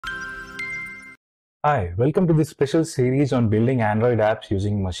Hi, welcome to this special series on building Android apps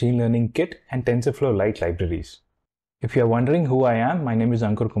using Machine Learning Kit and TensorFlow Lite libraries. If you are wondering who I am, my name is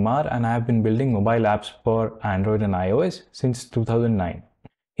Ankur Kumar and I have been building mobile apps for Android and iOS since 2009.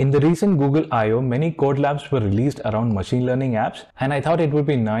 In the recent Google I/O, many code labs were released around machine learning apps, and I thought it would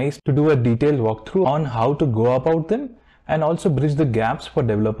be nice to do a detailed walkthrough on how to go about them and also bridge the gaps for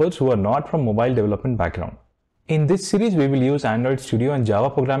developers who are not from mobile development background. In this series, we will use Android Studio and Java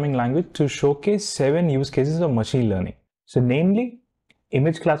programming language to showcase 7 use cases of machine learning. So namely,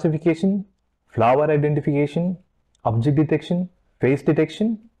 image classification, flower identification, object detection, face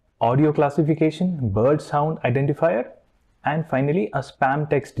detection, audio classification, bird sound identifier, and finally a spam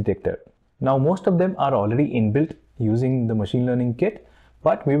text detector. Now most of them are already inbuilt using the machine learning kit,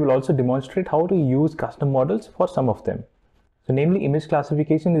 but we will also demonstrate how to use custom models for some of them. So namely, image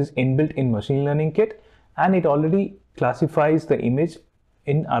classification is inbuilt in machine learning kit, and it already classifies the image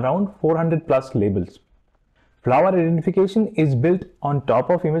in around 400 plus labels. Flower identification is built on top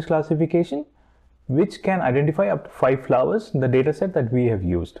of image classification, which can identify up to 5 flowers in the dataset that we have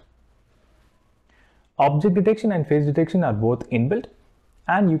used. Object detection and face detection are both inbuilt,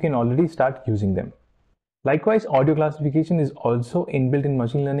 and you can already start using them. Likewise, audio classification is also inbuilt in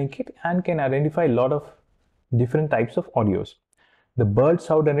machine learning kit and can identify a lot of different types of audios. The bird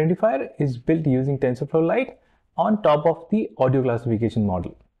sound identifier is built using TensorFlow Lite on top of the audio classification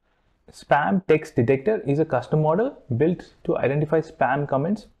model. Spam text detector is a custom model built to identify spam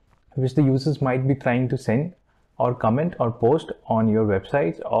comments which the users might be trying to send or comment or post on your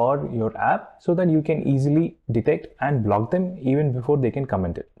websites or your app, so that you can easily detect and block them even before they can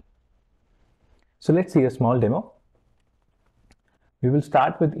comment it. So let's see a small demo. We will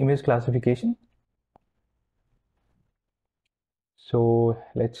start with image classification. So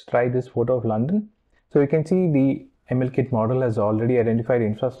let's try this photo of London. So you can see the MLKit model has already identified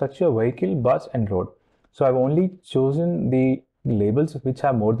infrastructure, vehicle, bus and road. So I've only chosen the labels which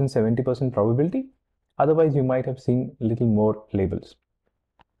have more than 70% probability. Otherwise you might have seen a little more labels.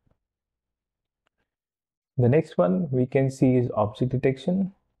 The next one we can see is object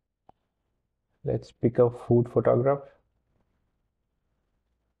detection. Let's pick a food photograph.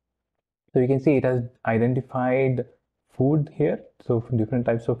 So you can see it has identified food here, so different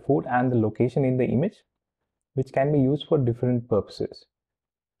types of food and the location in the image, which can be used for different purposes.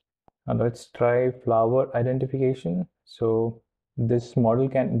 Now let's try flower identification. So this model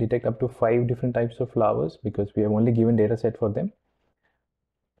can detect up to 5 different types of flowers because we have only given data set for them.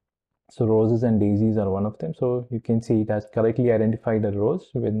 So roses and daisies are one of them. So you can see it has correctly identified a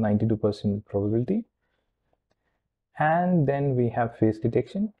rose with 92% probability. And then we have face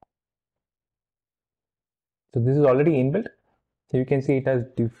detection. So this is already inbuilt. So you can see it has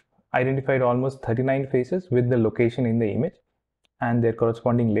identified almost 39 faces with the location in the image and their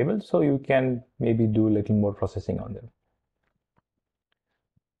corresponding labels. So you can maybe do a little more processing on them.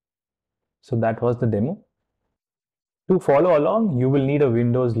 So that was the demo. To follow along, you will need a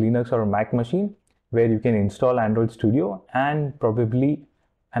Windows, Linux or a Mac machine where you can install Android Studio and probably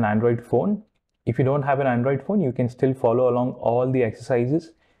an Android phone. If you don't have an Android phone, you can still follow along all the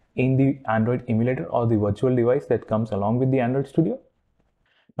exercises in the Android emulator or the virtual device that comes along with the Android Studio.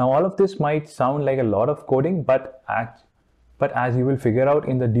 Now all of this might sound like a lot of coding, but as you will figure out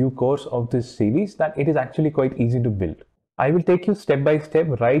in the due course of this series, that it is actually quite easy to build. I will take you step by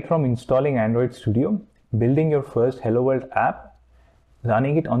step right from installing Android Studio, building your first Hello World app,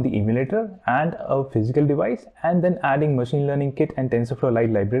 running it on the emulator and a physical device, and then adding Machine Learning Kit and TensorFlow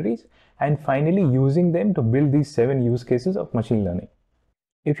Lite libraries, and finally using them to build these 7 use cases of machine learning.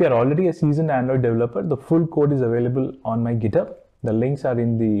 If you are already a seasoned Android developer, the full code is available on my GitHub. The links are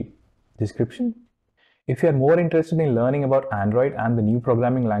in the description. If you are more interested in learning about Android and the new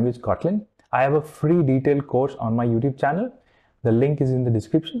programming language Kotlin, I have a free detailed course on my YouTube channel. The link is in the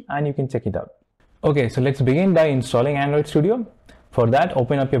description and you can check it out. Okay, so let's begin by installing Android Studio. For that,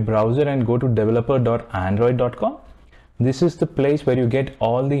 open up your browser and go to developer.android.com. This is the place where you get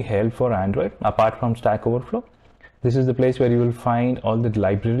all the help for Android apart from Stack Overflow. This is the place where you will find all the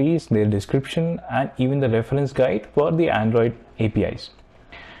libraries, their description, and even the reference guide for the Android APIs.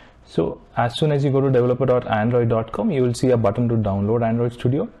 So as soon as you go to developer.android.com, you will see a button to download Android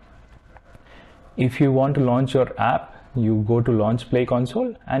Studio. If you want to launch your app, you go to Launch Play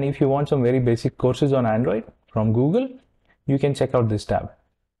Console, and if you want some very basic courses on Android from Google, you can check out this tab.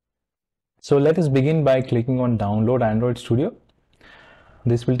 So let us begin by clicking on Download Android Studio.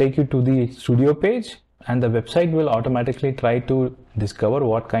 This will take you to the Studio page, and the website will automatically try to discover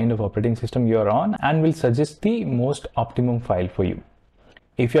what kind of operating system you are on and will suggest the most optimum file for you.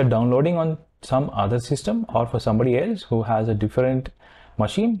 If you are downloading on some other system or for somebody else who has a different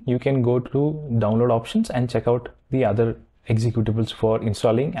machine, you can go to download options and check out the other executables for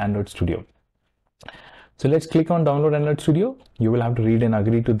installing Android Studio. So let's click on download Android Studio. You will have to read and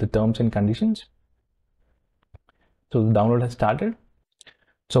agree to the terms and conditions. So the download has started.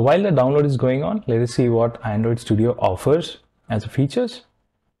 So while the download is going on, let us see what Android Studio offers as features.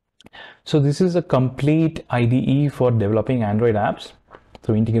 So this is a complete IDE for developing Android apps.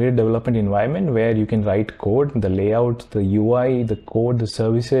 So integrated development environment where you can write code, the layout, the UI, the code, the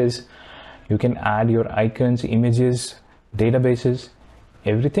services. You can add your icons, images, databases,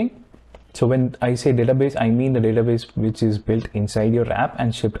 everything. So when I say database, I mean the database which is built inside your app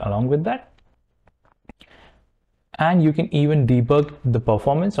and shipped along with that. And you can even debug the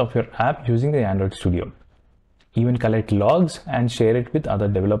performance of your app using the Android Studio. Even collect logs and share it with other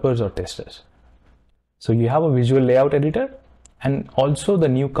developers or testers. So you have a visual layout editor, and also the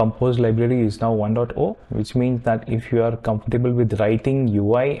new Compose library is now 1.0, which means that if you are comfortable with writing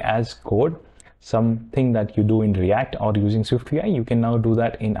UI as code, something that you do in React or using SwiftUI, you can now do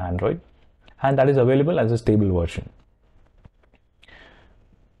that in Android, and that is available as a stable version.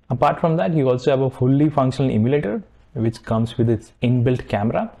 Apart from that, you also have a fully functional emulator, which comes with its inbuilt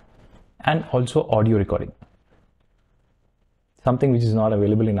camera and also audio recording, something which is not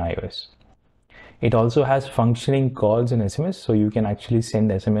available in iOS. It also has functioning calls and SMS, so you can actually send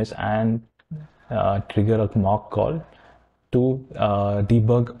SMS and trigger a mock call to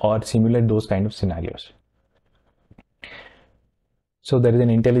debug or simulate those kind of scenarios. So there is an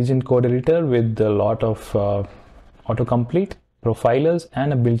intelligent code editor with a lot of autocomplete, profilers,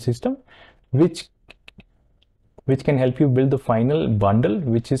 and a build system, which can help you build the final bundle,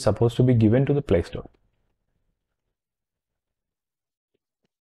 which is supposed to be given to the Play Store.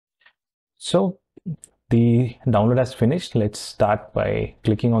 So the download has finished. Let's start by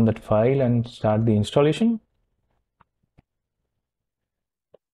clicking on that file and start the installation.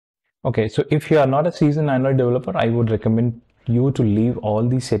 Okay, so if you are not a seasoned Android developer, I would recommend you to leave all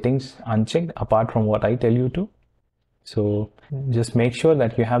these settings unchecked apart from what I tell you to. So just make sure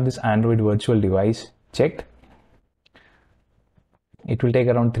that you have this Android virtual device checked. It will take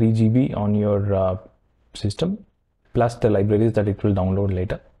around 3 GB on your system, plus the libraries that it will download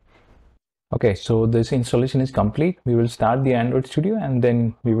later. Okay, so this installation is complete. We will start the Android Studio, and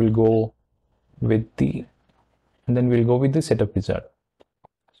then we will go with the setup wizard.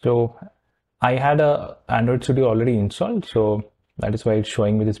 So I had a Android Studio already installed, so that is why it's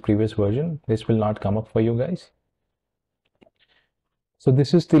showing me this previous version. This will not come up for you guys. So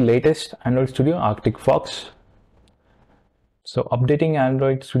this is the latest Android Studio, Arctic Fox. So updating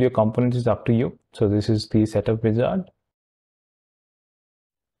Android Studio components is up to you. So this is the setup wizard.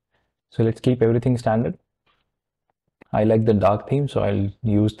 So let's keep everything standard. I like the dark theme, so I'll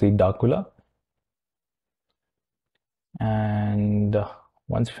use the dark color. And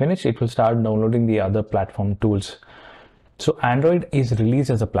once finished, it will start downloading the other platform tools. So Android is released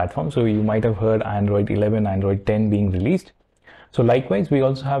as a platform. So you might have heard Android 11, Android 10 being released. So likewise, we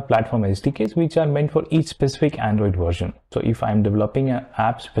also have platform SDKs, which are meant for each specific Android version. So if I'm developing an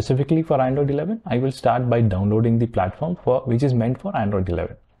app specifically for Android 11, I will start by downloading the platform which is meant for Android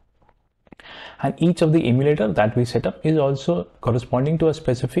 11. And each of the emulator that we set up is also corresponding to a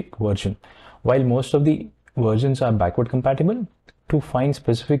specific version. While most of the versions are backward compatible, to find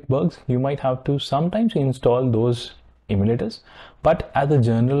specific bugs, you might have to sometimes install those emulators. But as a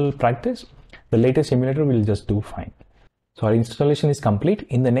general practice, the latest emulator will just do fine. So our installation is complete.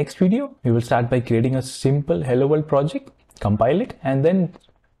 In the next video, we will start by creating a simple Hello World project, compile it, and then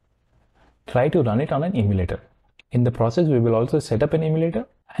try to run it on an emulator. In the process, we will also set up an emulator,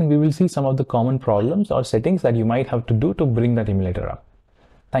 and we will see some of the common problems or settings that you might have to do to bring that emulator up.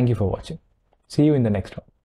 Thank you for watching. See you in the next one.